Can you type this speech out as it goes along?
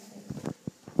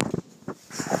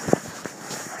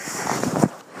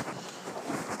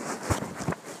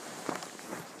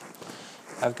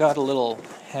I've got a little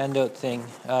handout thing.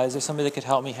 Is there somebody that could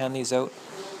help me hand these out?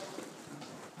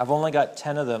 I've only got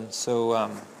 10 of them, so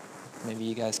maybe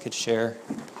you guys could share.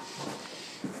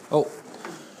 Oh,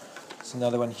 there's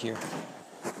another one here.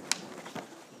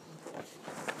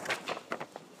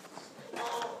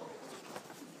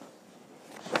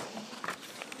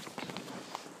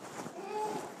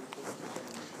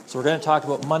 So we're going to talk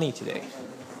about money today.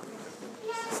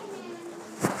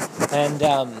 And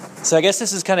so I guess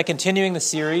this is kind of continuing the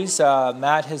series.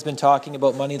 Matt has been talking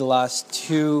about money the last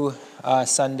two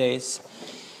Sundays.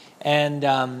 And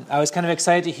I was kind of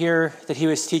excited to hear that he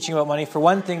was teaching about money, for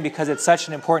one thing, because it's such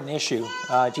an important issue.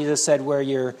 Jesus said, where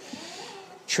your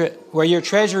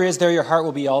treasure is, there your heart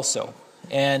will be also.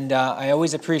 And I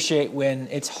always appreciate when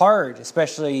it's hard,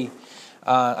 especially,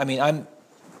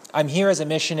 I'm here as a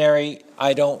missionary.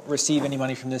 I don't receive any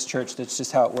money from this church. That's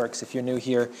just how it works. If you're new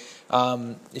here,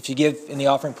 if you give in the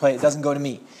offering plate, it doesn't go to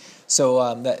me.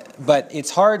 So, but it's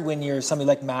hard when you're somebody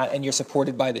like Matt and you're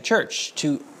supported by the church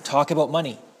to talk about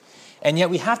money. And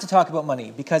yet we have to talk about money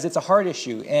because it's a hard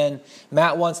issue. And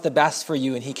Matt wants the best for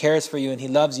you, and he cares for you, and he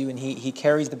loves you, and he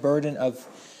carries the burden of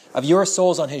your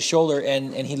souls on his shoulder,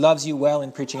 and he loves you well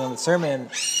in preaching on the sermon.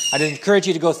 I'd encourage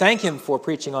you to go thank him for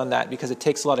preaching on that, because it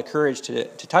takes a lot of courage to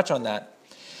touch on that.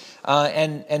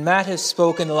 And Matt has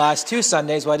spoken the last two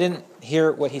Sundays. Well, I didn't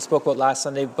hear what he spoke about last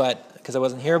Sunday, but because I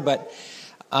wasn't here. But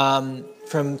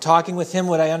from talking with him,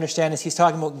 what I understand is he's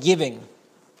talking about giving,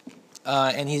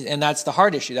 and that's the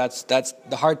hard issue. That's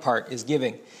the hard part, is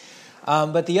giving.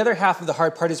 But the other half of the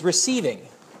hard part is receiving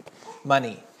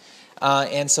money.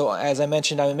 And so, as I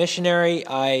mentioned, I'm a missionary.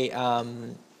 I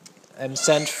am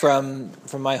sent from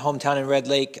my hometown in Red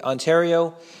Lake,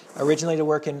 Ontario, originally to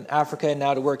work in Africa, and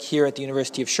now to work here at the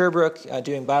University of Sherbrooke,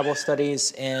 doing Bible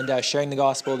studies and sharing the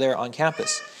gospel there on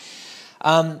campus.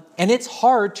 And it's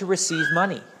hard to receive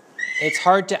money. It's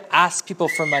hard to ask people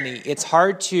for money. It's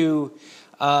hard to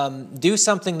do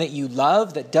something that you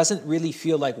love that doesn't really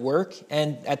feel like work,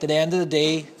 and at the end of the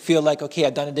day, feel like, okay,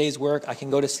 I've done a day's work, I can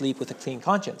go to sleep with a clean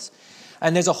conscience.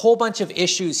 And there's a whole bunch of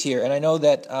issues here, and I know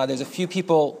that there's a few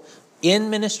people in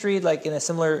ministry, like in a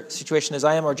similar situation as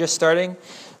I am, or just starting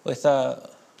with, they're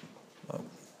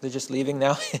just leaving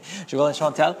now, Joel and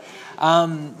Chantal.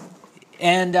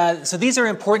 So these are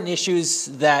important issues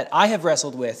that I have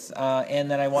wrestled with,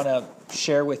 and that I want to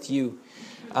share with you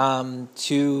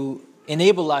to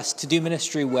enable us to do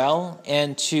ministry well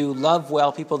and to love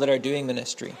well people that are doing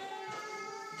ministry.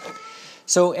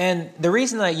 So, and the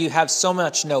reason that you have so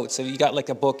much notes, so you got like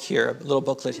a book here, a little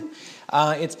booklet,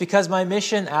 it's because my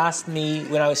mission asked me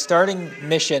when I was starting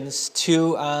missions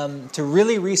to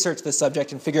really research the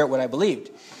subject and figure out what I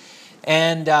believed.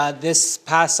 And this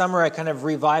past summer, I kind of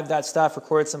revived that stuff,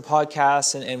 recorded some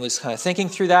podcasts, and was kind of thinking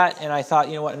through that. And I thought,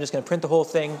 you know what, I'm just going to print the whole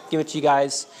thing, give it to you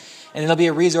guys, and it'll be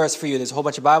a resource for you. There's a whole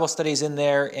bunch of Bible studies in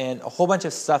there and a whole bunch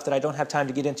of stuff that I don't have time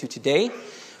to get into today.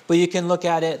 But you can look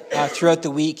at it throughout the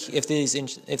week if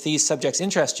these subjects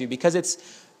interest you, because it's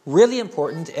really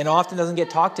important and often doesn't get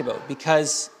talked about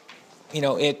because, you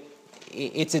know,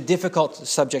 it's a difficult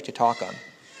subject to talk on.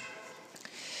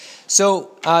 So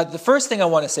the first thing I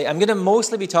want to say, I'm going to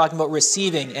mostly be talking about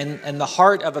receiving and the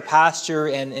heart of a pastor,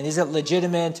 and is it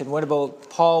legitimate, and what about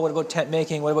Paul, what about tent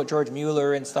making, what about George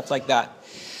Mueller and stuff like that.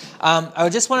 I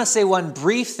just want to say one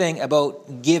brief thing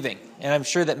about giving, and I'm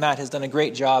sure that Matt has done a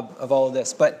great job of all of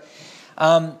this, but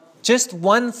just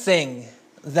one thing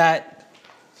that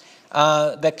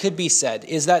could be said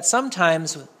is that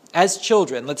sometimes as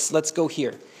children, let's go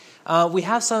here, we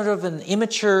have sort of an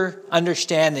immature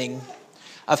understanding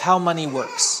of how money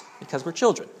works because we're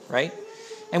children, right?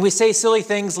 And we say silly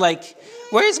things like,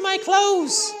 "Where's my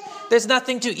clothes? There's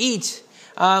nothing to eat.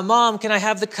 Mom, can I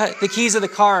have the keys of the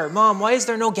car? Mom, why is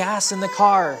there no gas in the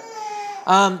car?"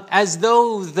 As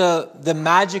though the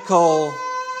magical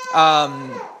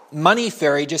money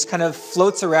fairy just kind of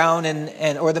floats around,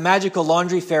 or the magical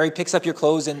laundry fairy picks up your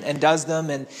clothes and does them,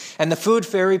 and the food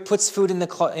fairy puts food in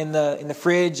the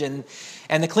fridge, and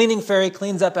the cleaning fairy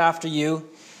cleans up after you.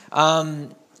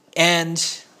 And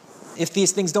if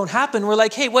these things don't happen, we're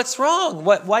like, "Hey, what's wrong?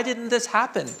 Why didn't this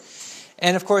happen?"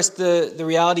 And of course, the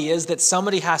reality is that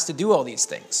somebody has to do all these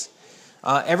things.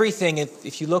 Everything,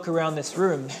 if you look around this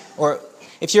room, or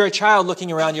if you're a child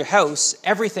looking around your house,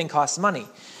 everything costs money.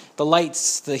 The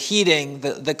lights, the heating,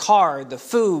 the car, the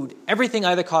food, everything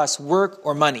either costs work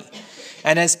or money.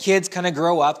 And as kids kind of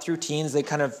grow up through teens, they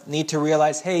kind of need to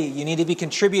realize, hey, you need to be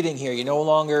contributing here. You're no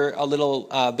longer a little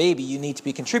baby. You need to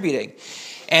be contributing.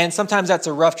 And sometimes that's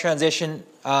a rough transition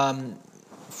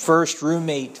first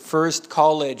roommate, first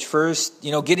college, first,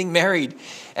 getting married,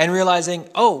 and realizing,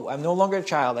 oh, I'm no longer a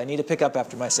child. I need to pick up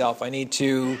after myself. I need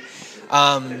to,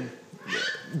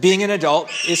 being an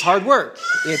adult is hard work.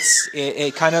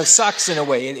 It kind of sucks in a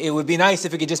way. It would be nice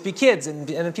if it could just be kids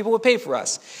and people would pay for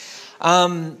us.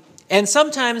 And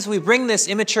sometimes we bring this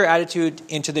immature attitude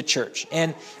into the church.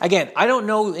 And again, I don't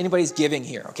know anybody's giving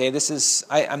here. Okay,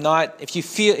 I'm not. If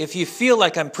you feel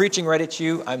like I'm preaching right at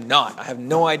you, I'm not. I have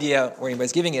no idea where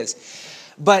anybody's giving is.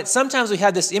 But sometimes we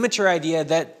have this immature idea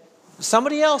that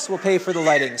somebody else will pay for the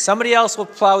lighting. Somebody else will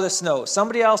plow the snow.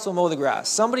 Somebody else will mow the grass.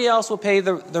 Somebody else will pay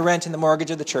the rent and the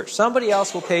mortgage of the church. Somebody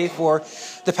else will pay for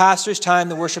the pastor's time,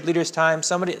 the worship leader's time.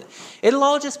 It'll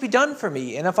all just be done for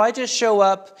me. And if I just show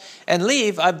up and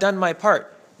leave, I've done my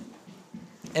part.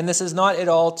 And this is not at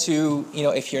all to,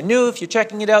 if you're new, if you're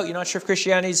checking it out, you're not sure if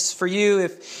Christianity's for you,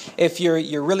 if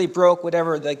you're really broke,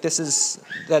 whatever,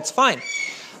 that's fine.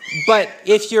 But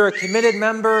if you're a committed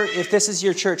member, if this is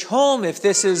your church home, if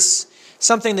this is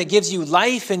something that gives you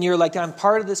life and you're like, I'm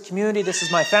part of this community, this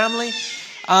is my family,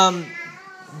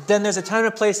 then there's a time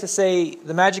and a place to say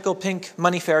the magical pink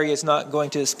money fairy is not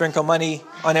going to sprinkle money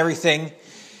on everything.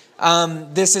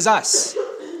 This is us.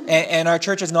 And our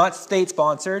church is not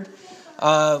state-sponsored.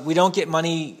 We don't get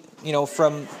money,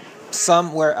 from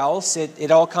somewhere else. It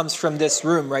all comes from this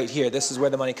room right here. This is where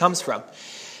the money comes from.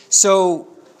 So,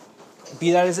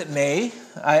 be that as it may,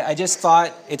 I just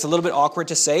thought it's a little bit awkward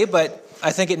to say, but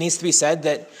I think it needs to be said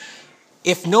that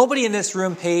if nobody in this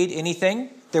room paid anything,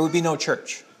 there would be no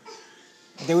church.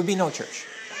 There would be no church.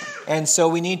 And so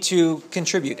we need to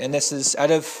contribute. And this is out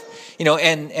of,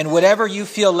 and whatever you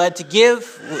feel led to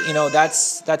give,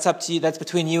 that's up to you. That's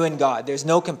between you and God. There's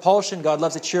no compulsion. God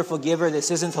loves a cheerful giver. This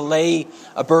isn't to lay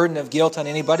a burden of guilt on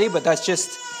anybody, but that's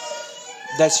just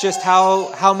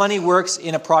how money works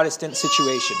in a Protestant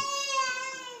situation.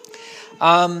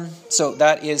 So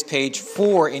that is page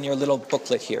 4 in your little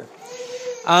booklet here.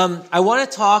 I want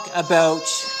to talk about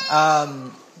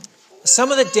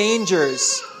some of the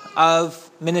dangers of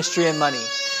ministry and money,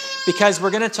 because we're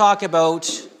going to talk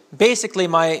about basically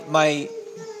my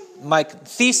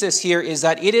thesis here is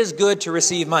that it is good to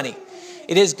receive money.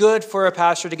 It is good for a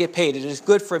pastor to get paid. It is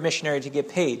good for a missionary to get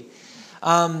paid.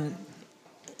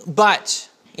 But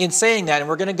in saying that, and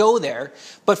we're going to go there,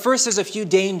 but first there's a few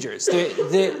dangers.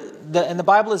 And the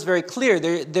Bible is very clear.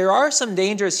 There are some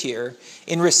dangers here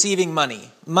in receiving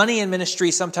money. Money and ministry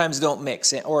sometimes don't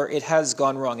mix, or it has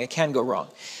gone wrong. It can go wrong.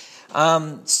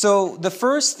 So the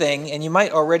first thing, and you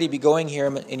might already be going here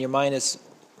in your mind is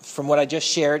from what I just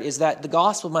shared, is that the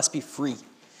gospel must be free.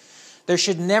 There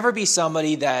should never be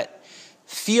somebody that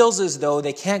feels as though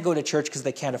they can't go to church because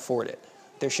they can't afford it.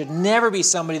 There should never be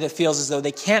somebody that feels as though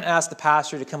they can't ask the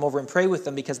pastor to come over and pray with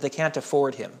them because they can't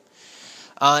afford him.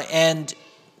 And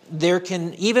there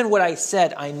can, even what I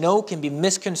said, I know can be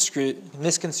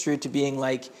misconstrued to being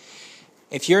like,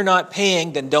 if you're not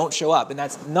paying, then don't show up. And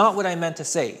that's not what I meant to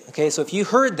say. Okay, so if you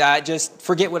heard that, just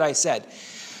forget what I said.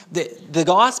 The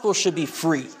gospel should be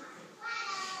free.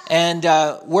 And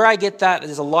where I get that,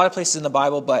 there's a lot of places in the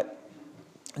Bible, but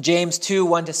James 2,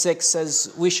 1-6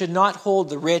 says, we should not hold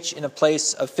the rich in a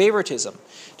place of favoritism.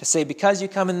 To say, because you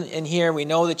come in here, we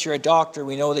know that you're a doctor,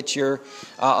 we know that you're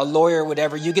a lawyer,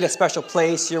 whatever, you get a special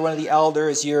place, you're one of the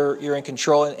elders, you're in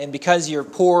control, and because you're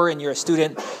poor and you're a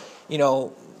student,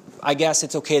 I guess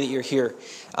it's okay that you're here.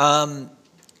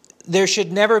 There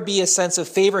should never be a sense of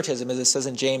favoritism, as it says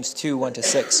in James 2,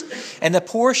 1-6. And the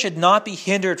poor should not be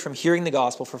hindered from hearing the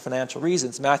gospel for financial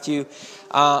reasons. Matthew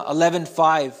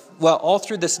 11:5. Well, all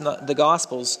through the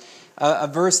Gospels, a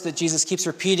verse that Jesus keeps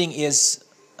repeating is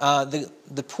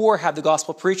the poor have the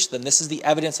gospel preached to them. This is the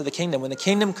evidence of the kingdom. When the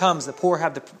kingdom comes, the poor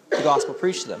have the gospel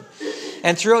preached to them.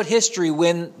 And throughout history,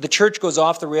 when the church goes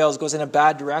off the rails, goes in a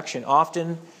bad direction,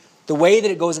 often the way that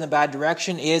it goes in a bad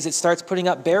direction is it starts putting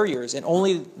up barriers, and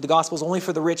the gospel is only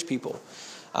for the rich people.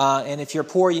 And if you're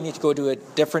poor, you need to go to a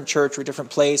different church or a different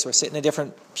place or sit in a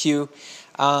different pew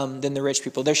than the rich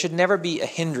people. There should never be a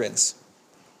hindrance.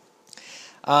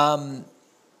 And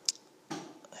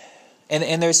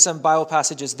there's some Bible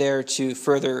passages there to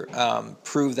further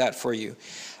prove that for you.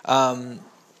 But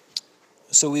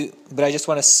I just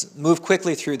want to move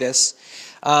quickly through this.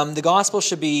 The gospel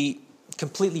should be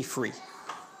completely free.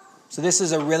 So this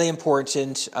is a really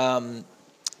important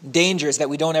danger, is that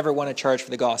we don't ever want to charge for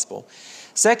the gospel.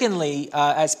 Secondly,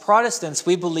 as Protestants,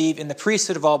 we believe in the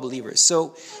priesthood of all believers.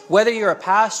 So whether you're a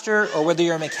pastor or whether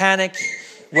you're a mechanic,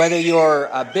 whether you're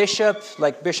a bishop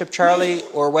like Bishop Charlie,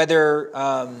 or whether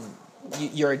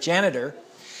you're a janitor,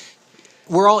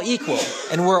 we're all equal.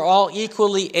 And we're all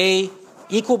equal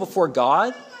before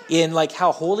God, in like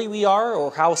how holy we are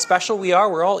or how special we are.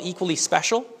 We're all equally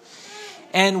special.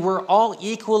 And we're all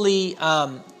equally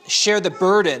share the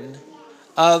burden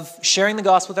of sharing the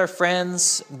gospel with our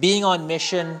friends, being on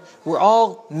mission. We're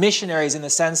all missionaries in the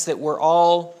sense that we're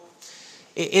all...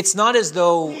 It's not as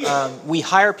though we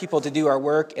hire people to do our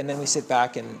work and then we sit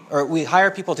back or we hire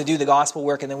people to do the gospel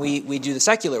work and then we do the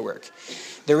secular work.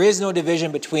 There is no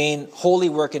division between holy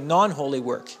work and non-holy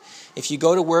work. If you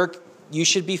go to work, you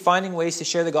should be finding ways to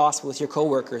share the gospel with your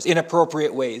coworkers in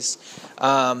appropriate ways.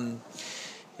 All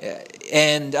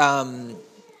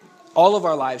of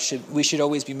our lives we should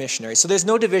always be missionaries. So there's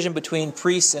no division between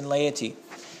priests and laity.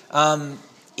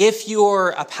 If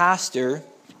you're a pastor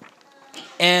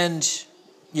and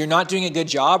you're not doing a good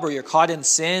job, or you're caught in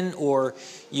sin, or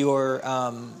you're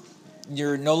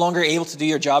no longer able to do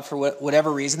your job for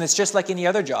whatever reason, it's just like any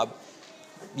other job.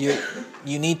 You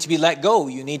need to be let go.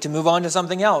 You need to move on to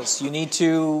something else. You need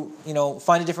to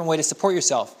find a different way to support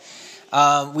yourself.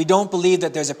 We don't believe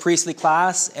that there's a priestly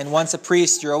class, and once a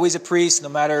priest, you're always a priest. No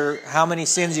matter how many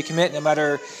sins you commit, no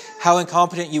matter how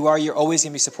incompetent you are, you're always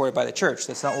going to be supported by the church.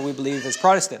 That's not what we believe as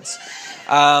Protestants.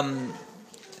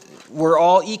 We're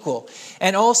all equal.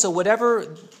 And also, we're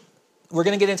going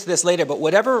to get into this later, but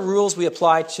whatever rules we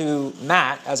apply to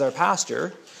Matt as our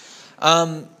pastor,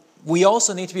 we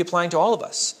also need to be applying to all of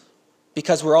us,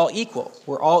 because we're all equal.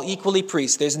 We're all equally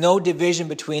priests. There's no division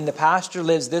between the pastor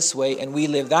lives this way and we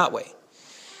live that way.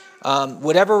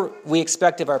 Whatever we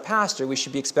expect of our pastor, we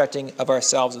should be expecting of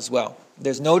ourselves as well.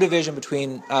 There's no division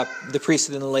between the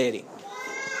priesthood and the laity.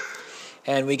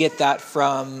 And we get that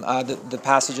from the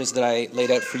passages that I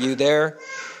laid out for you there.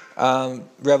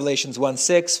 Revelations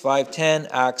 1:6, 5:10,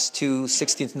 Acts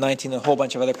 2:16-19, a whole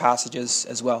bunch of other passages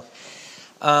as well.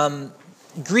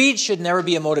 Greed should never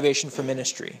be a motivation for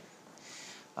ministry.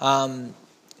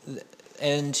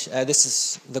 This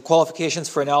is the qualifications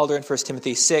for an elder in 1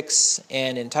 Timothy 6,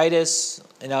 and in Titus,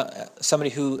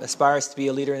 somebody who aspires to be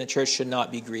a leader in the church should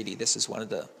not be greedy. This is one of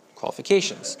the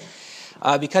qualifications.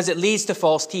 Because it leads to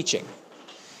false teaching.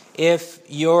 If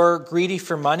you're greedy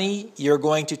for money, you're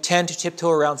going to tend to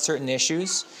tiptoe around certain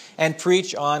issues and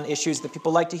preach on issues that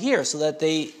people like to hear, so that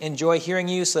they enjoy hearing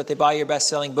you, so that they buy your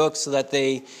best-selling books, so that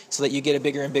you get a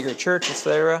bigger and bigger church,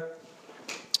 etc.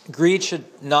 Greed should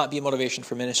not be a motivation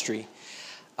for ministry.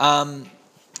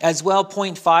 As well,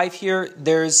 point 5 here,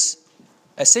 there's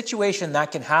a situation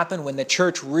that can happen when the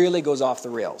church really goes off the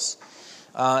rails.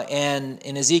 And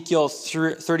in Ezekiel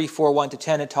 34,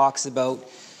 1-10, it talks about,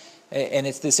 and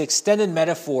it's this extended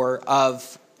metaphor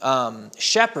of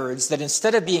shepherds, that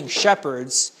instead of being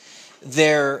shepherds,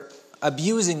 they're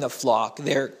abusing the flock,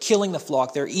 they're killing the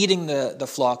flock, they're eating the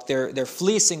flock, they're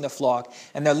fleecing the flock,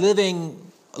 and they're living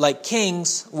like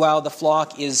kings while the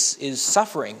flock is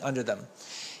suffering under them.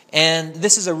 And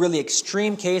this is a really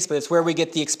extreme case, but it's where we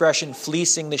get the expression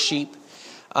fleecing the sheep.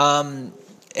 The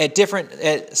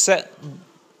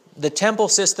temple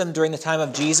system during the time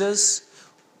of Jesus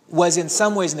was in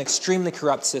some ways an extremely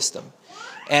corrupt system.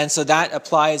 And so that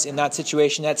applies in that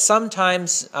situation. That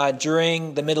sometimes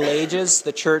during the Middle Ages,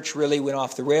 the church really went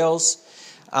off the rails.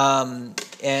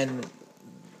 And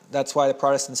that's why the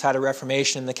Protestants had a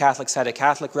Reformation and the Catholics had a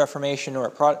Catholic Reformation or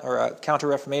a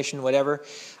Counter-Reformation, whatever.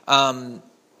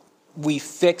 We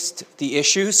fixed the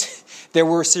issues. There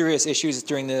were serious issues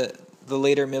during the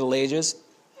later Middle Ages.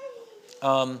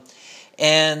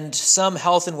 And some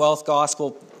health and wealth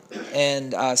gospel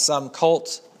and some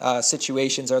cult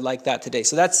situations are like that today.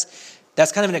 So that's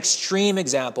kind of an extreme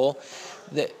example.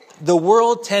 The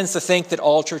world tends to think that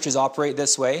all churches operate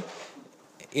this way.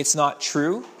 It's not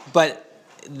true, but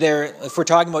if we're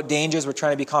talking about dangers, we're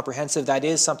trying to be comprehensive. That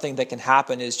is something that can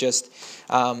happen, is just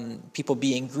people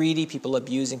being greedy, people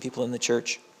abusing people in the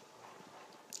church.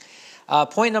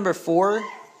 Point number 4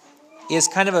 is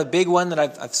kind of a big one that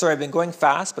I've been going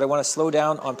fast, but I want to slow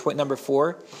down on point number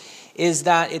 4, is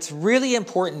that it's really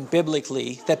important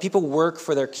biblically that people work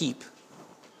for their keep.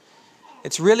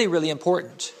 It's really, really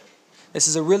important. This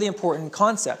is a really important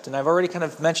concept, and I've already kind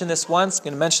of mentioned this once. I'm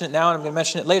going to mention it now, and I'm going to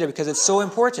mention it later because it's so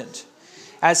important.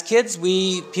 As kids,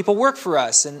 people work for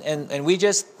us, and we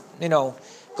just,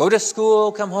 go to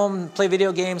school, come home, play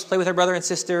video games, play with our brother and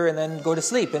sister, and then go to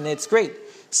sleep, and it's great.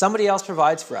 Somebody else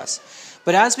provides for us.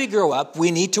 But as we grow up,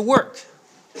 we need to work.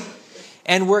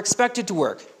 And we're expected to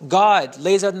work. God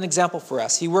lays out an example for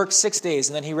us. He works 6 days,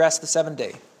 and then he rests the seventh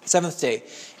day.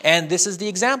 And this is the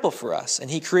example for us.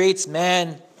 And he creates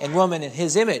man and woman in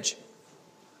his image.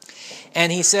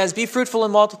 And he says, be fruitful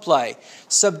and multiply.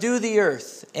 Subdue the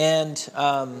earth and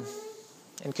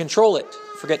control it.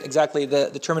 Forget exactly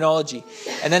the terminology.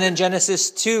 And then in Genesis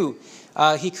 2,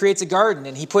 he creates a garden,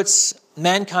 and he puts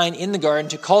mankind in the garden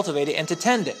to cultivate it and to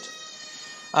tend it.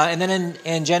 And then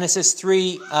in Genesis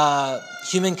 3,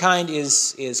 humankind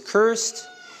is cursed,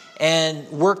 and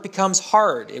work becomes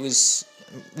hard.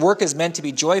 Work is meant to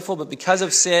be joyful, but because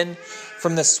of sin,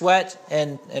 from the sweat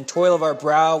and toil of our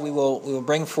brow, we will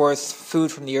bring forth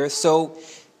food from the earth. So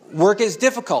work is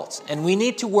difficult, and we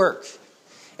need to work.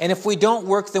 And if we don't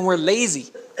work, then we're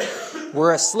lazy.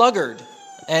 We're a sluggard.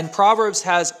 And Proverbs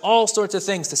has all sorts of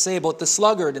things to say about the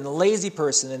sluggard and the lazy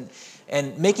person,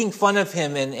 and making fun of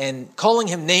him and calling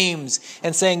him names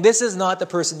and saying, this is not the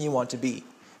person you want to be.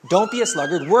 Don't be a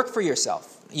sluggard. Work for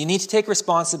yourself. You need to take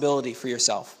responsibility for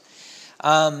yourself.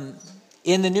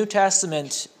 In the New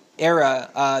Testament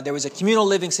era, there was a communal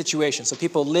living situation. So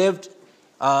people lived,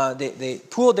 they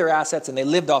pooled their assets and they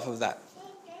lived off of that.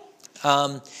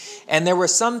 And there were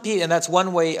some people, and that's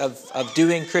one way of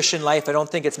doing Christian life. I don't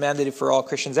think it's mandated for all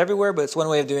Christians everywhere, but it's one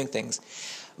way of doing things.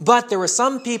 But there were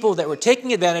some people that were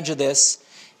taking advantage of this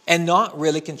and not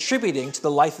really contributing to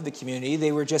the life of the community.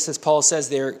 They were just, as Paul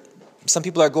says, some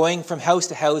people are going from house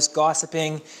to house,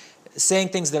 gossiping, saying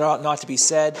things that ought not to be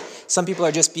said. Some people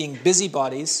are just being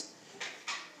busybodies.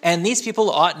 And these people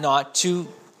ought not to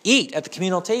eat at the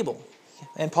communal table.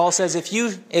 And Paul says, if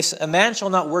a man shall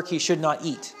not work, he should not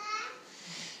eat.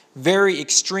 Very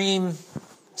extreme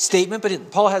statement, but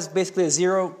Paul has basically a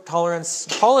zero tolerance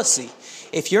policy.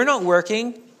 If you're not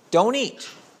working, don't eat.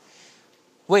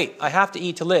 Wait, I have to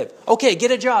eat to live. Okay,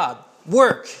 get a job.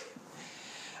 Work.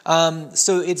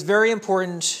 So it's very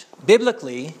important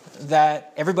biblically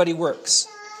that everybody works.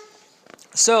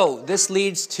 So this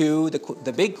leads to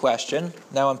the big question,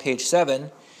 now on page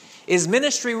 7. Is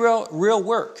ministry real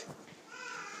work?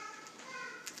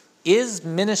 Is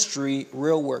ministry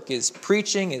real work? Is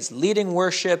preaching, is leading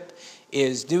worship,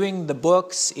 is doing the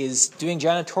books, is doing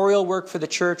janitorial work for the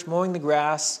church, mowing the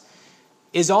grass?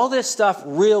 Is all this stuff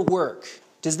real work?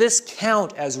 Does this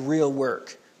count as real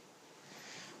work?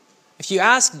 If you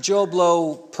ask Joe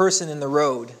Blow, person in the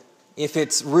road, if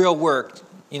it's real work,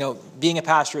 being a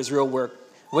pastor is real work,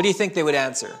 what do you think they would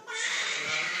answer?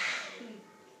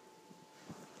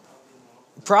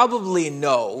 Probably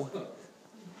no.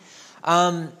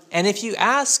 And if you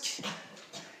ask,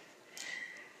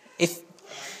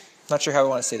 not sure how I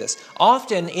want to say this.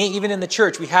 Often, even in the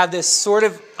church, we have this sort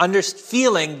of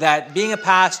feeling that being a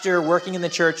pastor, working in the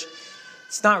church,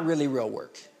 it's not really real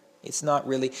work. It's not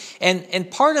really.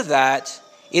 And part of that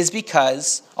is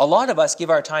because a lot of us give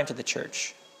our time to the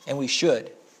church, and we should.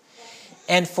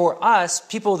 And for us,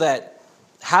 people that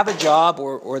have a job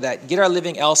or that get our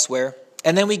living elsewhere,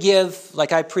 and then we give,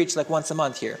 like I preach like once a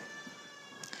month here,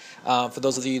 for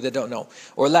those of you that don't know,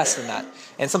 or less than that.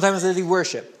 And sometimes I do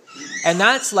worship. And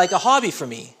that's like a hobby for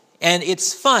me. And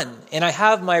it's fun. And I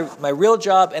have my real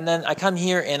job, and then I come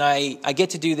here and I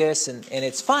get to do this, and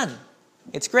it's fun.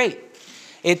 It's great.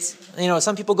 It's,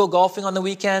 some people go golfing on the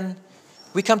weekend.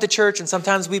 We come to church, and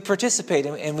sometimes we participate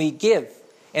and we give.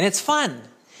 And it's fun.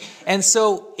 And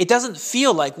so it doesn't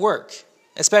feel like work,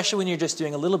 especially when you're just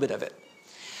doing a little bit of it.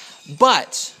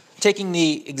 But taking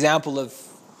the example of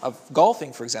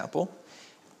golfing, for example,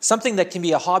 something that can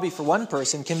be a hobby for one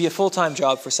person can be a full-time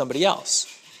job for somebody else.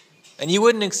 And you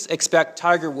wouldn't expect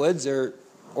Tiger Woods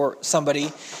or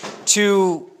somebody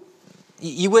to,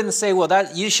 you wouldn't say, well,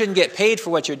 that you shouldn't get paid for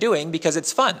what you're doing because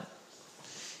it's fun.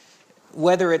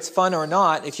 Whether it's fun or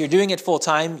not, if you're doing it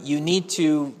full-time, you need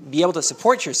to be able to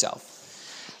support yourself.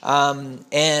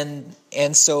 And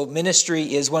so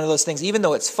ministry is one of those things, even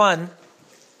though it's fun,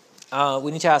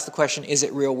 we need to ask the question, is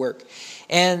it real work?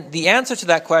 And the answer to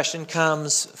that question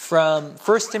comes from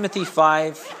 1 Timothy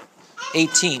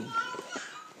 5:18.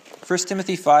 1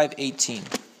 Timothy 5:18.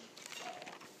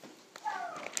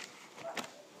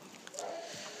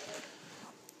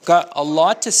 Got a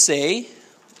lot to say,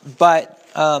 but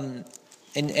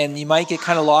and you might get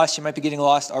kind of lost. You might be getting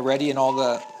lost already in all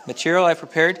the material I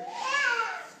prepared.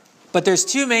 But there's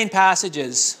two main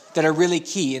passages that are really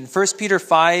key. In 1 Peter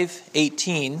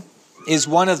 5:18 is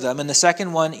one of them, and the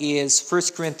second one is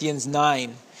 1 Corinthians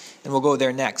 9, and we'll go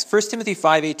there next. 1 Timothy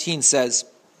 5:18 says,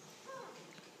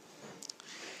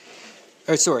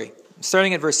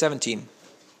 starting at verse 17.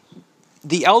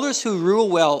 The elders who rule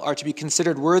well are to be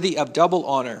considered worthy of double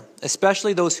honor,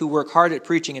 especially those who work hard at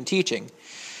preaching and teaching.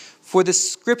 For the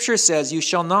scripture says, you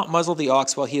shall not muzzle the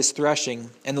ox while he is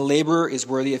threshing, and the laborer is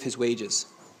worthy of his wages.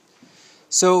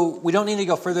 So we don't need to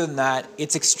go further than that.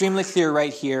 It's extremely clear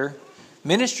right here.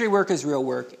 Ministry work is real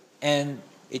work, and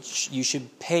you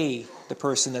should pay the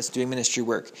person that's doing ministry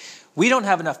work. We don't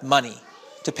have enough money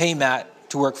to pay Matt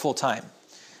to work full time.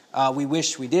 We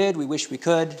wish we did. We wish we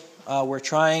could. We're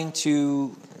trying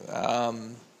to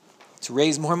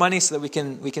raise more money so that we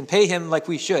can pay him like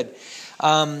we should.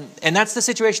 And that's the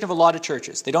situation of a lot of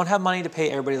churches. They don't have money to pay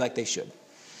everybody like they should.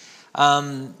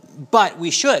 But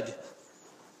we should.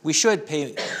 We should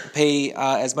pay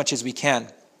as much as we can.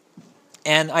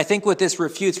 And I think what this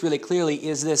refutes really clearly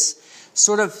is this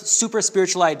sort of super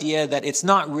spiritual idea that it's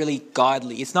not really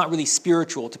godly. It's not really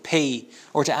spiritual to pay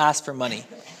or to ask for money,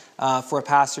 for a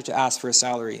pastor to ask for a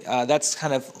salary. That's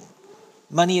kind of,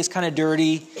 money is kind of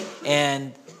dirty,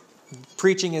 and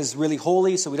preaching is really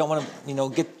holy, so we don't want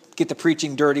to, get the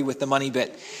preaching dirty with the money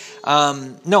bit.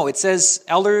 No, it says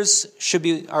elders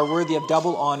are worthy of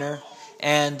double honor,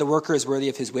 and the worker is worthy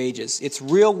of his wages. It's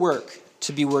real work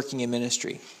to be working in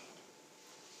ministry.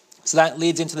 So that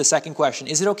leads into the second question.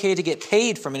 Is it okay to get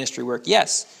paid for ministry work?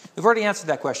 Yes. We've already answered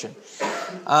that question.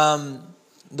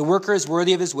 The worker is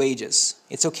worthy of his wages.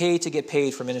 It's okay to get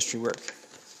paid for ministry work.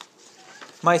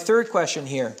 My third question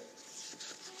here,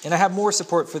 and I have more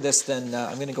support for this than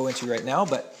I'm going to go into right now,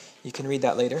 but you can read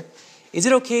that later. Is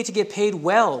it okay to get paid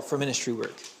well for ministry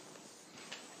work?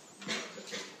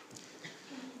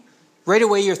 Right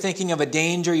away, you're thinking of a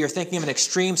danger. You're thinking of an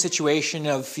extreme situation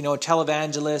of, a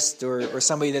televangelist or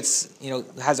somebody that's,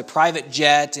 has a private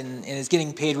jet and is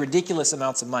getting paid ridiculous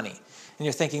amounts of money. And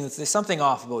you're thinking there's something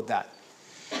off about that.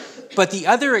 But the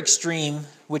other extreme,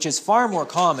 which is far more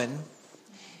common,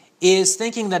 is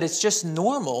thinking that it's just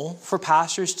normal for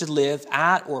pastors to live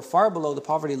at or far below the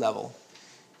poverty level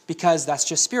because that's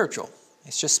just spiritual.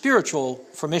 It's just spiritual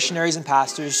for missionaries and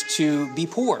pastors to be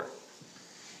poor.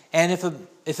 And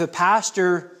if a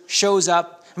pastor shows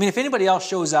up, if anybody else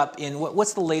shows up in,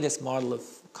 what's the latest model of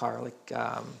car?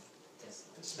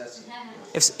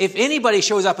 If anybody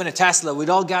shows up in a Tesla, we'd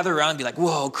all gather around and be like,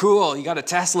 whoa, cool, you got a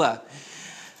Tesla.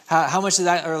 How much is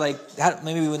that? Or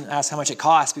maybe we wouldn't ask how much it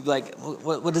costs. We'd be like,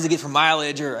 what does it get for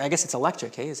mileage? Or I guess it's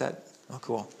electric, hey? Is that? Oh,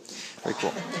 cool. Very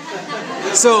cool.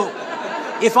 So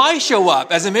if I show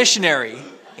up as a missionary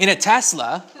in a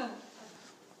Tesla,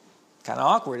 kind of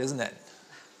awkward, isn't it?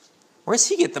 Where does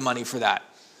he get the money for that?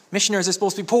 Missionaries are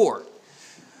supposed to be poor.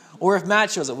 Or if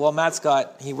Matt shows up, well,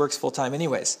 he works full-time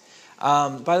anyways.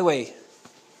 By the way,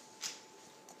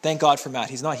 thank God for Matt.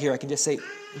 He's not here. I can just say,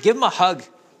 give him a hug.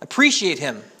 Appreciate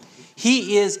him.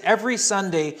 He is every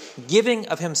Sunday giving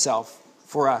of himself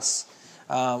for us,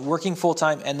 working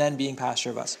full-time and then being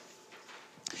pastor of us.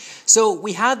 So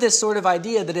we have this sort of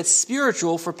idea that it's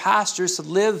spiritual for pastors to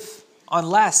live on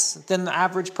less than the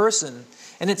average person.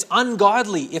 And it's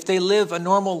ungodly if they live a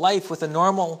normal life with a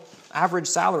normal average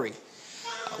salary.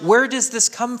 Where does this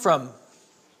come from?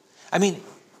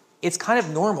 It's kind of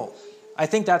normal. I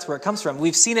think that's where it comes from.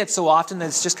 We've seen it so often that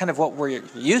it's just kind of what we're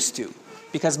used to,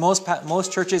 because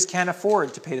most churches can't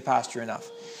afford to pay the pastor enough.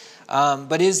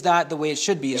 But is that the way it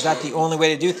should be? Is that the only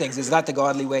way to do things? Is that the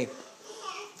godly way?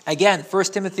 Again, 1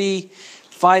 Timothy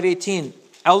 5:18,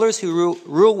 elders who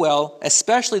rule well,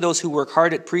 especially those who work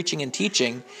hard at preaching and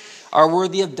teaching, are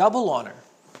worthy of double honor.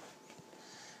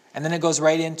 And then it goes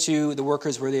right into the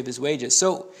workers worthy of his wages.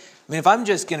 So, if I'm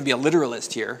just going to be a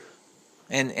literalist here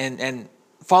and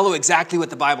follow exactly what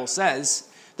the Bible says,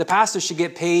 the pastor should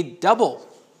get paid double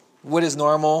what is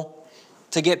normal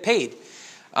to get paid.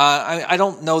 I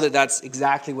don't know that that's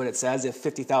exactly what it says. If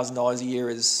 $50,000 a year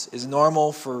is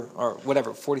normal for, or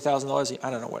whatever, $40,000 a year, I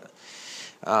don't know what.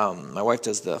 My wife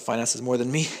does the finances more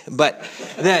than me, but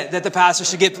that the pastor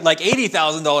should get like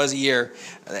 $80,000 a year.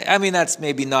 That's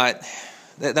maybe not,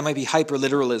 that might be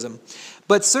hyper-literalism.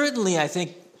 But certainly I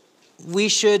think we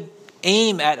should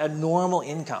aim at a normal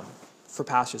income for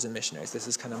pastors and missionaries. This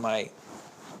is kind of my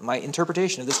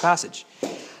interpretation of this passage.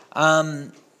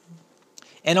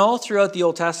 And all throughout the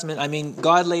Old Testament,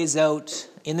 God lays out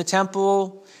in the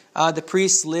temple, the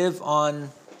priests live on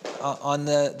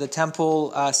the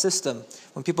temple system.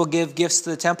 When people give gifts to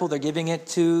the temple, they're giving it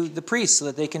to the priests so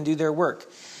that they can do their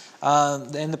work.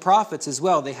 And the prophets as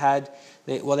well, they had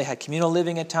communal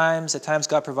living at times. At times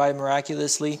God provided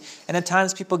miraculously. And at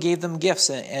times people gave them gifts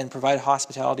and provided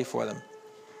hospitality for them.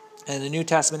 And in the New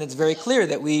Testament, it's very clear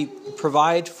that we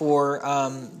provide for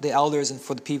the elders and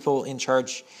for the people in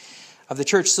charge of the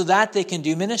church so that they can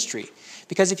do ministry.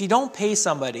 Because if you don't pay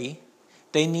somebody,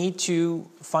 they need to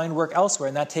find work elsewhere,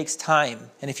 and that takes time.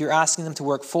 And if you're asking them to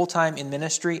work full-time in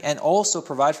ministry and also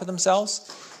provide for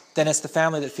themselves, then it's the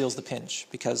family that feels the pinch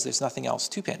because there's nothing else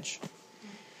to pinch.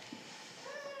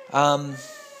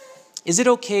 Is it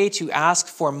okay to ask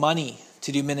for money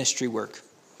to do ministry work?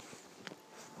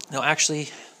 No, actually,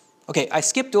 okay, I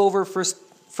skipped over 1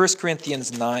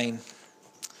 Corinthians 9.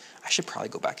 I should probably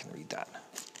go back and read that.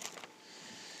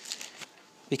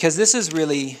 Because this is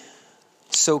really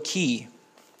so key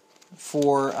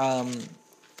for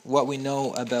what we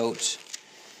know about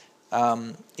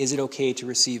is it okay to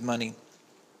receive money?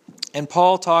 And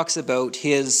Paul talks about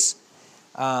his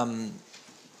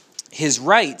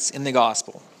rights in the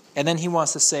gospel. And then he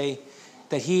wants to say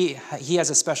that he has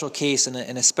a special case in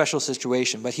a special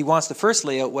situation. But he wants to first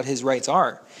lay out what his rights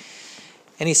are.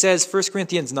 And he says, 1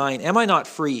 Corinthians 9, am I not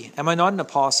free? Am I not an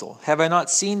apostle? Have I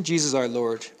not seen Jesus our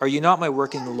Lord? Are you not my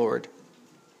work in the Lord?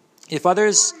 If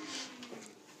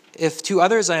to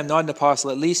others I am not an apostle,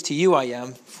 at least to you I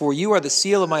am, for you are the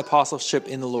seal of my apostleship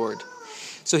in the Lord.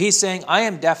 So he's saying, I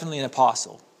am definitely an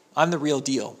apostle. I'm the real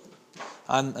deal.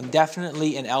 I'm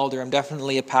definitely an elder. I'm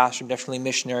definitely a pastor. I'm definitely a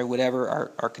missionary,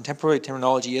 whatever our contemporary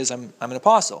terminology is. I'm an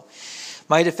apostle.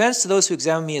 My defense to those who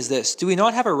examine me is this: do we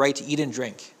not have a right to eat and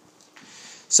drink?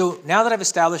 So now that I've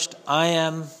established I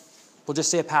am, we'll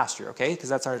just say a pastor, okay? Because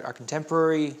that's our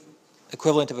contemporary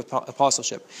equivalent of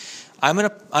apostleship. I'm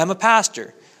a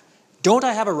pastor. Don't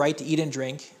I have a right to eat and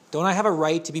drink? Don't I have a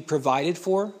right to be provided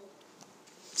for?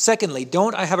 Secondly,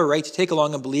 don't I have a right to take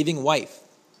along a believing wife?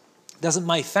 Doesn't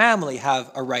my family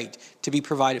have a right to be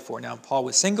provided for? Now, Paul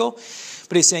was single,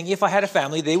 but he's saying if I had a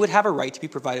family, they would have a right to be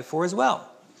provided for as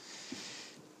well.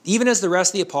 Even as the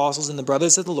rest of the apostles and the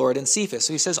brothers of the Lord and Cephas.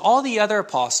 So he says all the other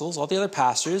apostles, all the other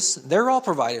pastors, they're all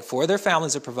provided for. Their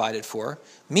families are provided for.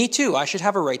 Me too, I should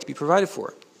have a right to be provided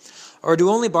for. Or do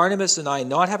only Barnabas and I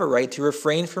not have a right to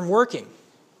refrain from working?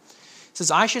 He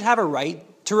says I should have a right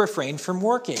to refrain from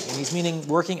working. And he's meaning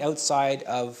working outside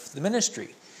of the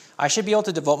ministry. I should be able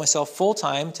to devote myself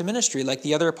full-time to ministry like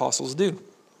the other apostles do.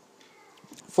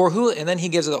 For who, and then he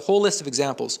gives a whole list of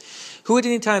examples. Who at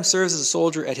any time serves as a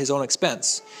soldier at his own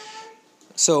expense?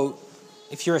 So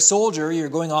if you're a soldier, you're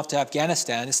going off to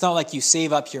Afghanistan, it's not like you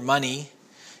save up your money,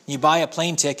 you buy a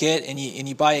plane ticket, and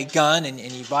you buy a gun, and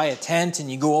you buy a tent,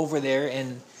 and you go over there,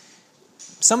 and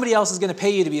somebody else is going to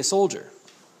pay you to be a soldier.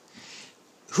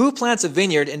 Who plants a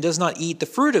vineyard and does not eat the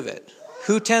fruit of it?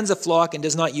 Who tends a flock and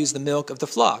does not use the milk of the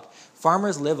flock?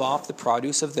 Farmers live off the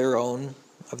produce of their own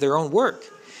work.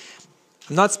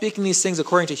 I'm not speaking these things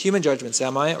according to human judgments,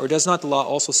 am I? Or does not the law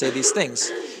also say these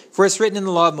things? For it's written in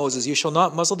the law of Moses, you shall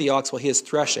not muzzle the ox while he is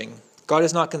threshing. God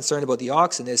is not concerned about the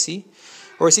oxen, is he?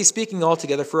 Or is he speaking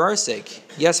altogether for our sake?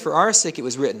 Yes, for our sake it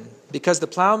was written, because the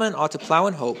plowman ought to plow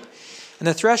in hope, and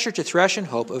the thresher to thresh in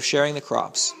hope of sharing the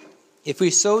crops. If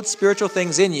we sowed spiritual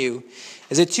things in you,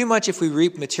 is it too much if we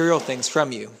reap material things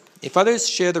from you? If others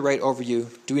share the right over you,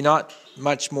 do we not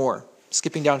much more?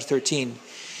 Skipping down to 13.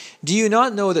 Do you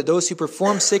not know that those who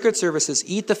perform sacred services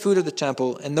eat the food of the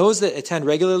temple, and those that attend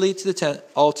regularly to the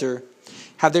altar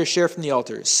have their share from the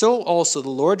altar? So also the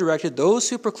Lord directed those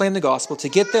who proclaim the gospel to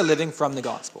get their living from the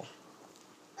gospel.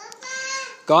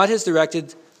 God has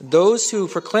directed those who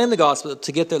proclaim the gospel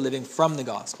to get their living from the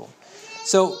gospel.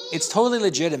 So it's totally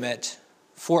legitimate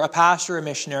for a pastor or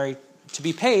missionary to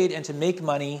be paid and to make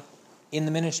money in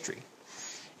the ministry.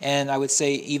 And I would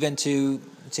say even to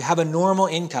have a normal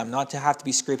income, not to have to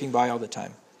be scraping by all the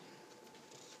time.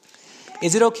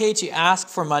 Is it okay to ask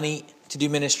for money to do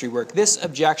ministry work? This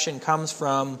objection comes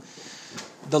from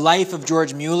the life of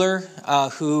George Mueller,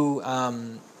 who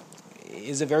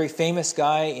is a very famous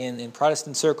guy in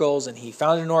Protestant circles, and he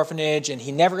founded an orphanage, and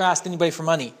he never asked anybody for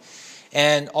money.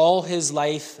 And all his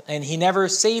life, and he never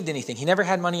saved anything. He never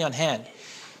had money on hand.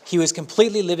 He was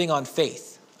completely living on faith.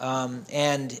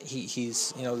 And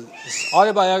he's, his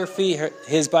autobiography,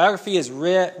 his biography is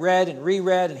read and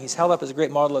reread, and he's held up as a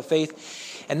great model of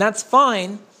faith. And that's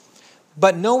fine,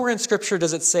 but nowhere in Scripture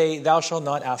does it say, thou shalt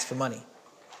not ask for money.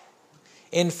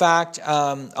 In fact,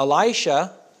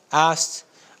 Elisha asked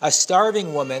a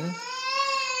starving woman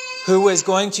who was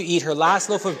going to eat her last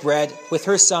loaf of bread with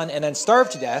her son and then starve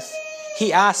to death.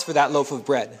 He asked for that loaf of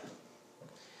bread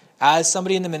as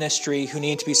somebody in the ministry who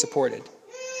needed to be supported.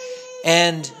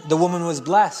 And the woman was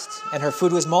blessed, and her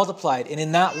food was multiplied. And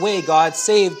in that way, God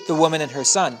saved the woman and her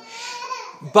son.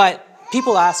 But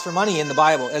people ask for money in the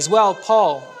Bible. As well,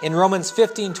 Paul, in Romans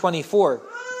 15:24,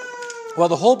 well,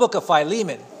 the whole book of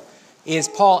Philemon is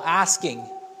Paul asking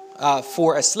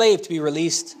for a slave to be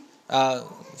released,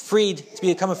 freed, to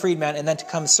become a freed man, and then to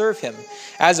come serve him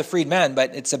as a freed man.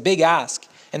 But it's a big ask.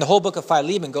 And the whole book of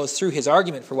Philemon goes through his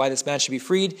argument for why this man should be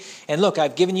freed. And look,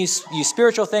 I've given you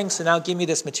spiritual things, so now give me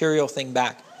this material thing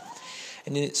back.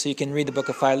 And so you can read the book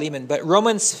of Philemon. But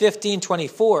Romans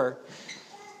 15:24,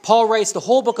 Paul writes the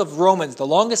whole book of Romans, the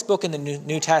longest book in the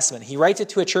New Testament. He writes it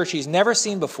to a church he's never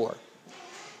seen before.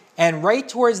 And right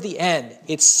towards the end,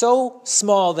 it's so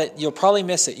small that you'll probably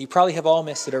miss it. You probably have all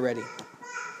missed it already.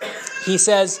 He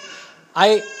says,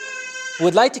 I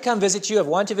would like to come visit you. I've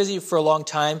wanted to visit you for a long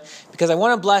time because I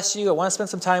want to bless you. I want to spend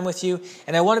some time with you.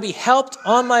 And I want to be helped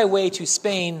on my way to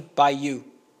Spain by you.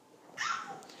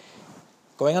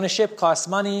 Going on a ship costs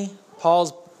money.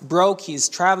 Paul's broke. He's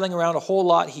traveling around a whole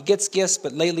lot. He gets gifts,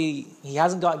 but lately he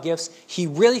hasn't got gifts. He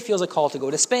really feels a call to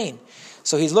go to Spain.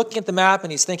 So he's looking at the map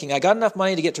and he's thinking, I got enough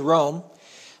money to get to Rome,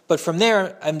 but from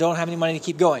there I don't have any money to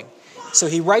keep going. So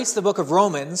he writes the book of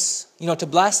Romans, to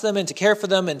bless them and to care for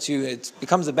them, and it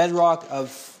becomes the bedrock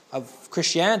of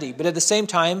Christianity. But at the same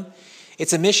time,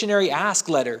 it's a missionary ask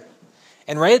letter.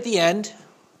 And right at the end,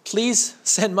 please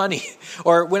send money.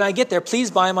 Or when I get there,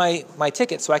 please buy my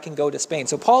ticket so I can go to Spain.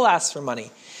 So Paul asks for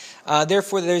money.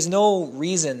 Therefore, there's no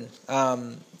reason.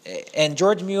 And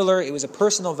George Mueller, it was a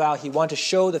personal vow. He wanted to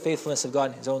show the faithfulness of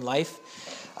God in his own life.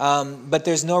 But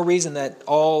there's no reason that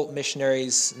all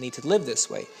missionaries need to live this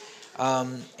way.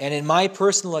 And in my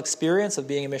personal experience of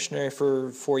being a missionary for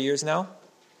 4 years now,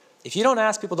 if you don't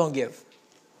ask, people don't give.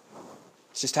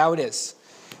 It's just how it is.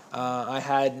 I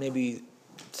had maybe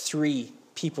 3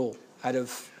 people out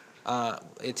of,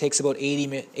 it takes about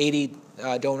 80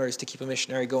 donors to keep a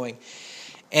missionary going.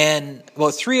 And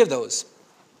about 3 of those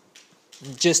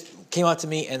just came up to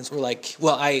me and were like,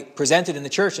 well, I presented in the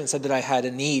church and said that I had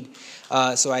a need.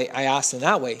 So I asked them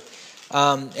that way.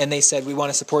 And they said, we want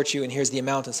to support you and here's the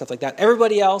amount and stuff like that.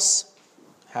 Everybody else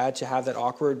had to have that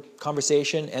awkward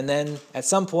conversation. And then at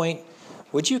some point,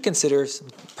 would you consider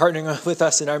partnering with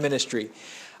us in our ministry?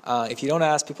 If you don't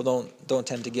ask, people don't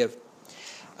tend to give.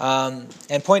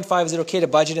 And point 5, is it okay to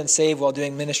budget and save while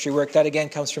doing ministry work? That again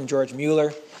comes from George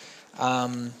Mueller.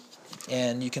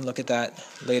 And you can look at that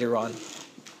later on.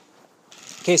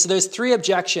 Okay, so there's 3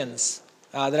 objections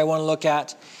that I want to look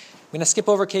at. I'm going to skip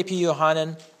over K.P.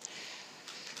 Yohanan.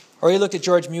 Already looked at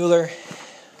George Mueller.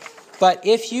 But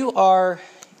if you are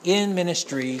in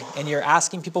ministry and you're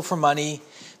asking people for money,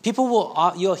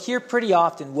 you'll hear pretty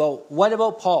often, well, what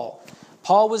about Paul?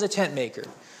 Paul was a tent maker.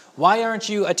 Why aren't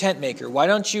you a tent maker? Why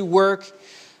don't you work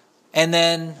and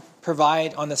then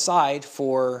provide on the side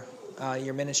for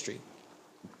your ministry?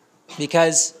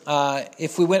 Because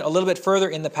if we went a little bit further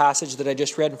in the passage that I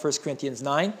just read in 1 Corinthians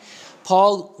 9,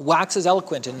 Paul waxes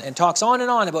eloquent and talks on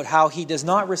and on about how he does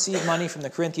not receive money from the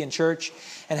Corinthian church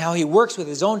and how he works with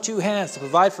his own 2 hands to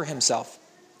provide for himself.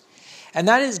 And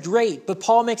that is great, but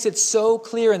Paul makes it so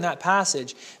clear in that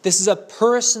passage, this is a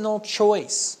personal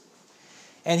choice.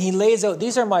 And he lays out,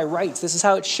 these are my rights, this is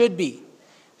how it should be.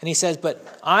 And he says,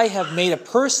 but I have made a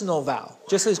personal vow,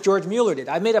 just as George Mueller did.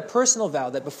 I made a personal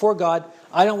vow that before God,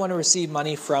 I don't want to receive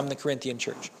money from the Corinthian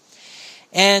church.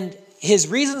 And his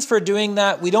reasons for doing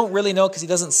that, we don't really know because he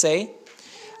doesn't say.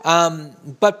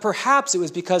 But perhaps it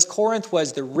was because Corinth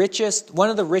was one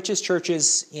of the richest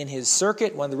churches in his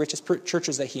circuit, one of the richest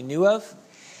churches that he knew of,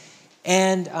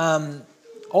 and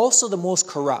also the most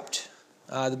corrupt.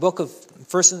 The book of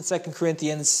 1st and 2nd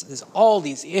Corinthians, there's all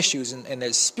these issues, and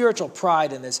there's spiritual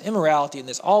pride, and there's immorality, and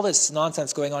there's all this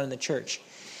nonsense going on in the church.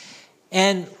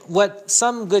 And what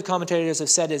some good commentators have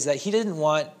said is that he didn't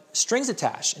want strings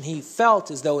attached, and he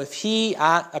felt as though if he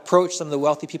approached some of the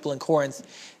wealthy people in Corinth,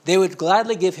 they would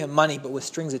gladly give him money, but with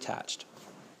strings attached.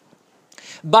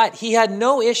 But he had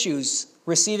no issues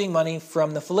receiving money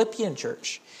from the Philippian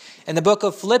church. And the book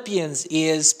of Philippians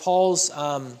is Paul's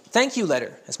thank you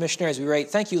letter. As missionaries, we write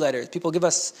thank you letters. People give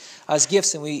us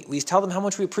gifts, and we tell them how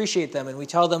much we appreciate them, and we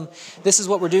tell them this is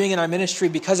what we're doing in our ministry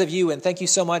because of you, and thank you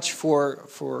so much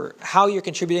for how you're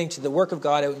contributing to the work of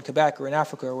God out in Quebec or in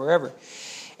Africa or wherever.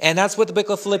 And that's what the book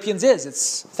of Philippians is.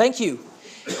 It's thank you.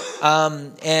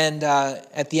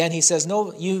 At the end he says,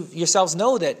 no, you yourselves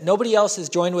know that nobody else has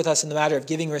joined with us in the matter of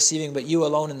giving and receiving but you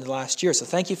alone in the last year. So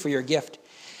thank you for your gift.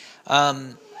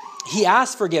 He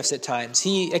asked for gifts at times.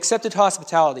 He accepted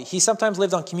hospitality. He sometimes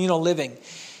lived on communal living.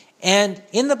 And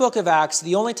in the book of Acts,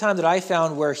 the only time that I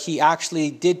found where he actually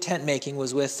did tent making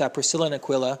was with Priscilla and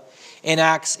Aquila in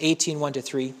Acts 18,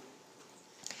 1-3.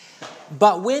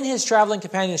 But when his traveling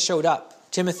companions showed up,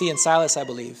 Timothy and Silas, I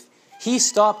believe, he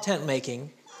stopped tent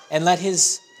making and let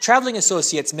his traveling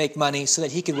associates make money so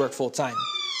that he could work full-time.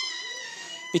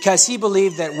 Because he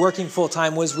believed that working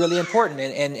full-time was really important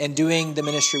and doing the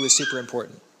ministry was super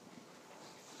important.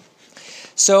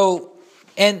 So,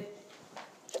 and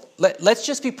let's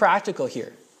just be practical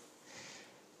here.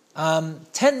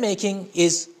 Tent making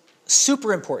is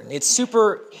super important.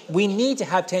 We need to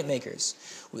have tent makers.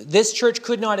 This church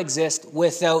could not exist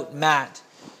without Matt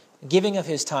giving of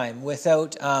his time,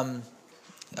 without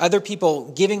other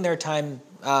people giving their time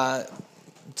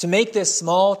to make this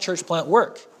small church plant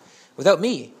work, without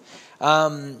me.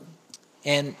 And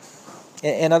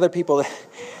other people.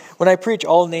 When I preach,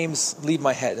 all names leave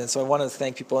my head, and so I want to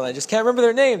thank people, and I just can't remember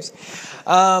their names.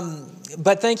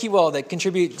 But thank you all that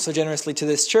contribute so generously to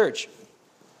this church.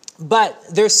 But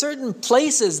there's certain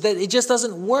places that it just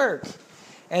doesn't work.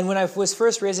 And when I was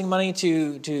first raising money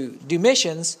to do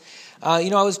missions, I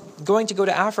was going to go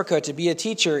to Africa to be a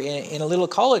teacher in a little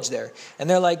college there. And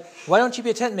they're like, why don't you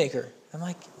be a tent maker? I'm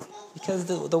like, because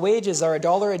the wages are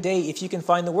 $1 a day if you can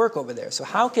find the work over there. So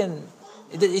how can,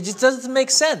 it just doesn't make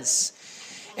sense.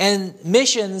 And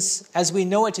missions, as we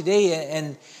know it today,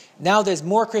 and now there's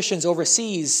more Christians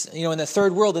overseas, in the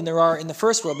third world than there are in the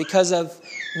first world because of,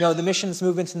 the missions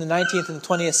movement in the 19th and the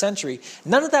 20th century.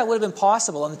 None of that would have been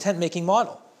possible on the tent-making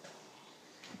model.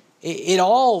 It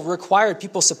all required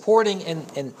people supporting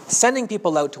and sending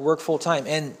people out to work full-time.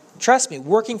 And trust me,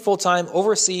 working full-time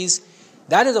overseas,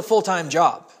 that is a full-time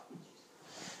job.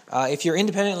 If you're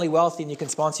independently wealthy and you can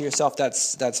sponsor yourself,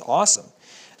 that's awesome.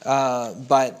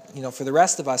 But for the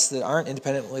rest of us that aren't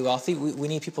independently wealthy, we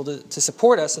need people to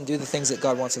support us and do the things that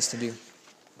God wants us to do.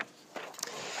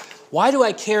 Why do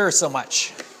I care so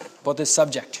much about this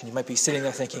subject? And you might be sitting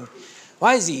there thinking,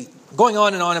 why is he going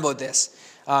on and on about this?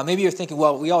 Maybe you're thinking,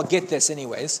 well, we all get this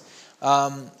anyways.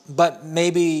 But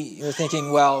maybe you're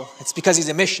thinking, well, it's because he's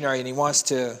a missionary and he wants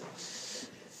to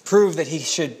prove that he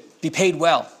should be paid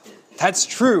well. That's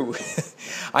true.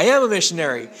 I am a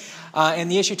missionary.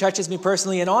 And the issue touches me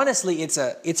personally. And honestly,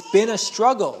 it's been a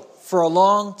struggle for a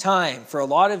long time, for a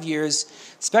lot of years,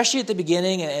 especially at the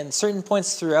beginning and certain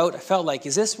points throughout. I felt like,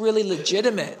 is this really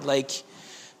legitimate? Like,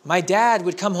 my dad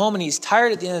would come home and he's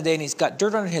tired at the end of the day and he's got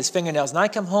dirt on his fingernails. And I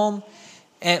come home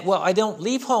and, I don't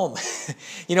leave home.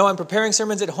 I'm preparing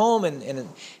sermons at home and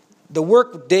the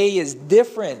work day is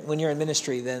different when you're in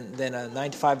ministry than a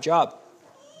 9-to-5 job.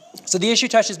 So the issue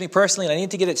touches me personally and I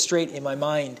need to get it straight in my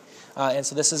mind. And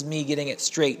so this is me getting it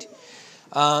straight.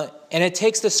 And it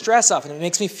takes the stress off and it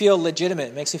makes me feel legitimate.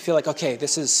 It makes me feel like, okay,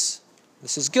 this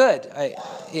is good.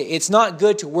 It's not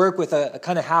good to work with a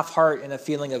kind of half heart and a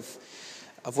feeling of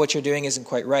what you're doing isn't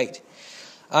quite right.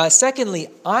 Secondly,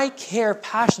 I care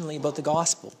passionately about the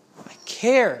gospel. I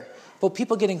care about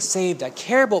people getting saved. I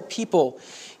care about people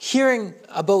hearing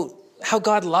about how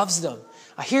God loves them.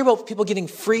 I hear about people getting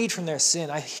freed from their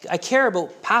sin. I care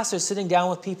about pastors sitting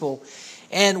down with people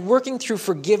and working through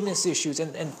forgiveness issues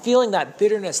and feeling that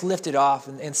bitterness lifted off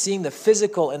and seeing the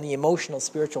physical and the emotional,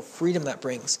 spiritual freedom that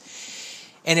brings.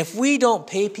 And if we don't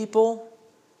pay people,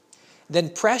 then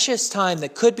precious time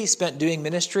that could be spent doing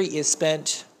ministry is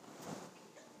spent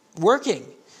working,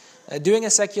 doing a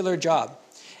secular job.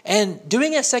 And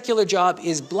doing a secular job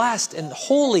is blessed and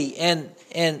holy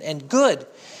and good.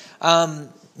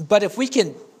 But if we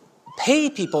can pay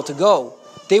people to go,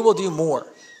 they will do more.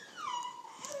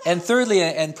 And thirdly,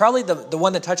 and probably the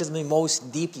one that touches me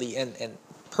most deeply and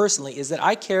personally, is that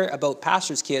I care about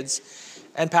pastors' kids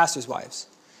and pastors' wives.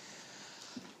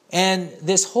 And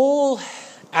this whole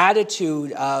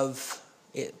attitude of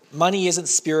money isn't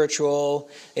spiritual,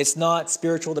 it's not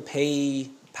spiritual to pay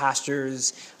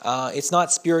pastors, it's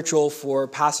not spiritual for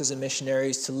pastors and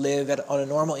missionaries to live on a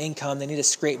normal income, they need to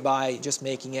scrape by just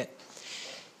making it.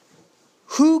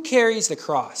 Who carries the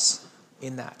cross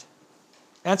in that?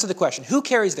 Answer the question. Who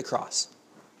carries the cross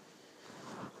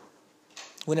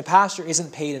when a pastor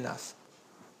isn't paid enough?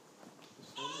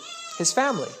 His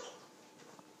family.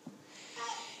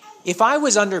 If I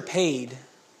was underpaid,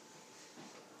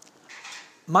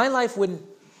 my life wouldn't...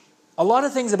 A lot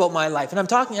of things about my life, and I'm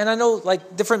talking, and I know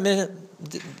like different...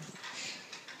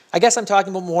 I guess I'm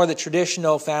talking about more the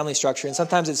traditional family structure, and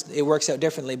sometimes it works out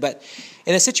differently. But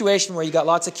in a situation where you got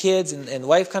lots of kids and the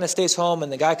wife kind of stays home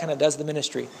and the guy kind of does the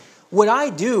ministry, what I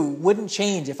do wouldn't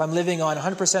change if I'm living on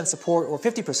 100% support or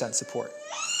 50% support.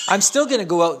 I'm still going to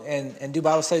go out and do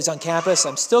Bible studies on campus.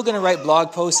 I'm still going to write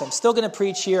blog posts. I'm still going to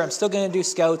preach here. I'm still going to do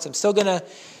scouts. I'm still going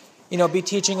to, be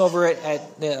teaching over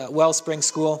at the Wellspring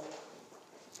School.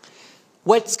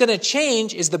 What's going to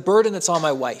change is the burden that's on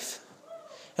my wife.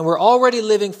 And we're already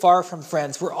living far from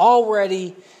friends. We're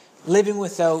already living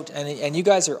without, and you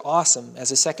guys are awesome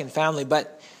as a second family,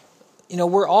 but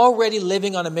we're already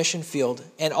living on a mission field,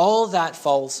 and all that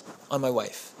falls on my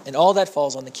wife, and all that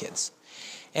falls on the kids.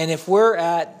 And if we're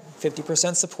at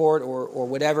 50% support or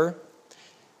whatever,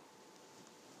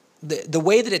 the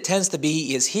way that it tends to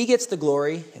be is he gets the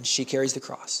glory and she carries the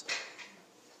cross.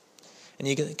 And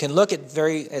you can look at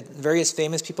various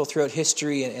famous people throughout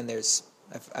history, and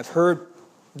I've heard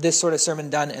this sort of sermon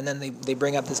done, and then they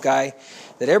bring up this guy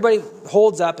that everybody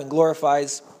holds up and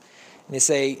glorifies. And they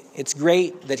say, it's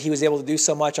great that he was able to do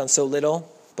so much on so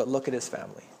little, but look at his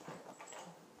family.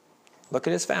 Look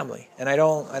at his family. And I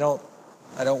don't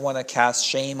want to cast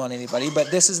shame on anybody,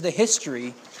 but this is the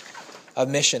history of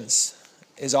missions.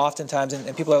 Is oftentimes,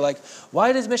 and people are like,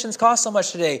 why does missions cost so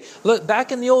much today? Look,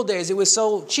 back in the old days, it was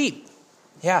so cheap.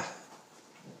 Yeah.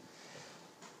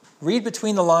 Read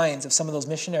between the lines of some of those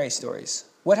missionary stories.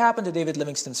 What happened to David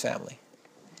Livingstone's family?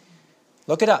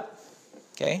 Look it up,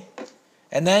 okay?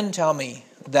 And then tell me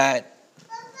that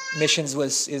missions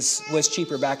was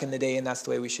cheaper back in the day and that's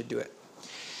the way we should do it.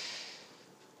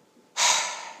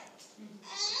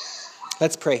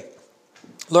 Let's pray.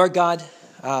 Lord God,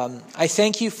 I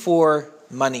thank you for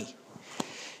money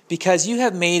because you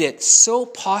have made it so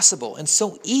possible and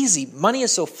so easy. Money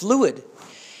is so fluid.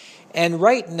 And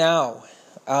right now,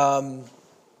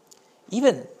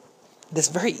 even this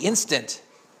very instant,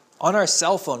 on our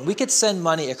cell phone, we could send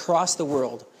money across the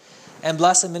world and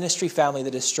bless a ministry family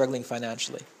that is struggling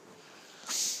financially.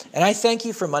 And I thank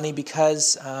you for money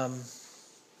because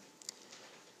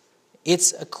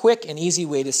it's a quick and easy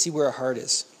way to see where our heart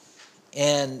is.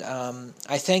 And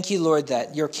I thank you, Lord,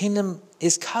 that your kingdom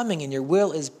is coming and your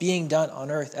will is being done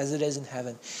on earth as it is in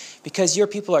heaven. Because your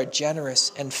people are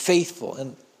generous and faithful.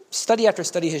 And study after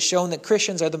study has shown that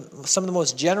Christians are some of the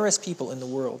most generous people in the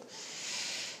world.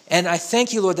 And I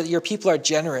thank you, Lord, that your people are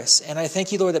generous. And I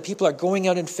thank you, Lord, that people are going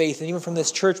out in faith. And even from this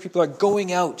church, people are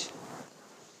going out.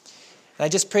 And I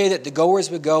just pray that the goers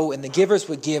would go and the givers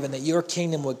would give and that your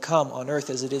kingdom would come on earth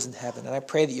as it is in heaven. And I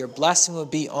pray that your blessing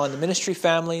would be on the ministry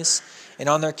families and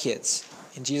on their kids.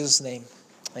 In Jesus' name,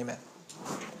 amen.